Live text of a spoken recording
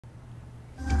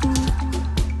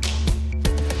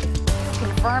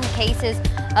confirmed cases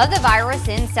of the virus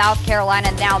in South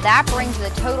Carolina. Now that brings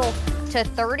the total to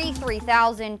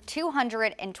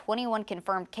 33,221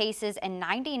 confirmed cases and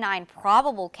 99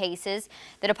 probable cases.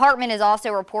 The department is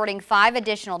also reporting 5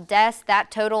 additional deaths.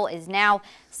 That total is now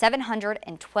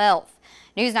 712.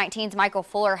 News 19's Michael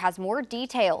Fuller has more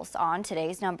details on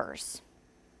today's numbers.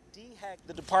 DHEC,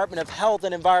 the Department of Health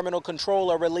and Environmental Control,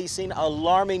 are releasing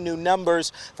alarming new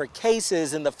numbers for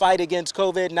cases in the fight against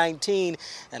COVID-19,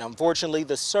 and unfortunately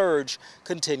the surge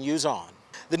continues on.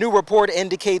 The new report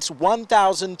indicates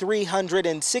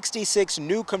 1,366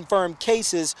 new confirmed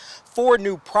cases, 4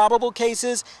 new probable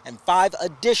cases, and 5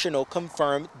 additional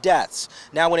confirmed deaths.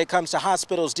 Now, when it comes to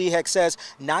hospitals, DHEC says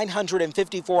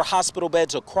 954 hospital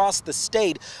beds across the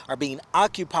state are being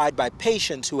occupied by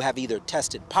patients who have either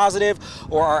tested positive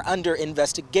or are under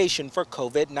investigation for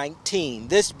COVID-19.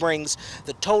 This brings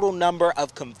the total number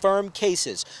of confirmed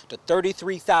cases to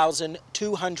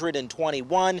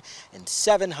 33,221 and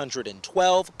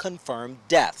 712 confirmed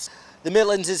deaths. The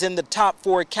Midlands is in the top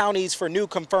 4 counties for new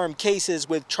confirmed cases,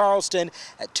 with Charleston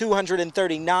at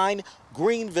 239,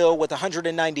 Greenville with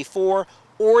 194,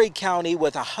 Horry County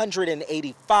with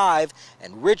 185,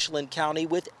 and Richland County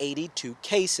with 82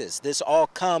 cases. This all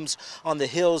comes on the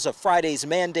heels of Friday's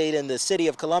mandate in the city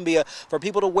of Columbia for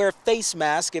people to wear face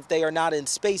masks if they are not in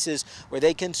spaces where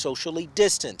they can socially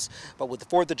distance. But with the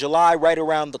 4th of July right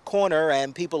around the corner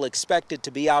and people expected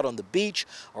to be out on the beach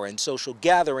or in social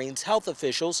gatherings, health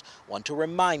officials want to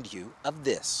remind you of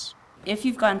this. If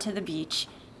you've gone to the beach,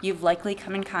 you've likely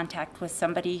come in contact with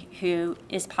somebody who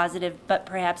is positive but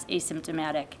perhaps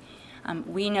asymptomatic.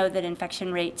 We know that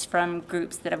infection rates from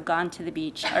groups that have gone to the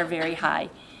beach are very high,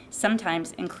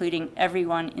 sometimes including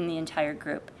everyone in the entire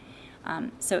group.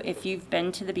 So if you've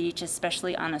been to the beach,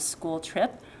 especially on a school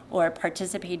trip, or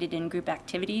participated in group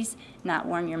activities, not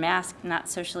worn your mask, not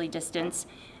socially distanced,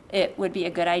 it would be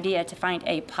a good idea to find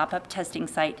a pop-up testing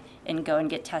site and go and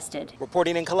get tested.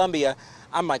 Reporting in Columbia,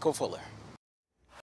 I'm Michael Fuller.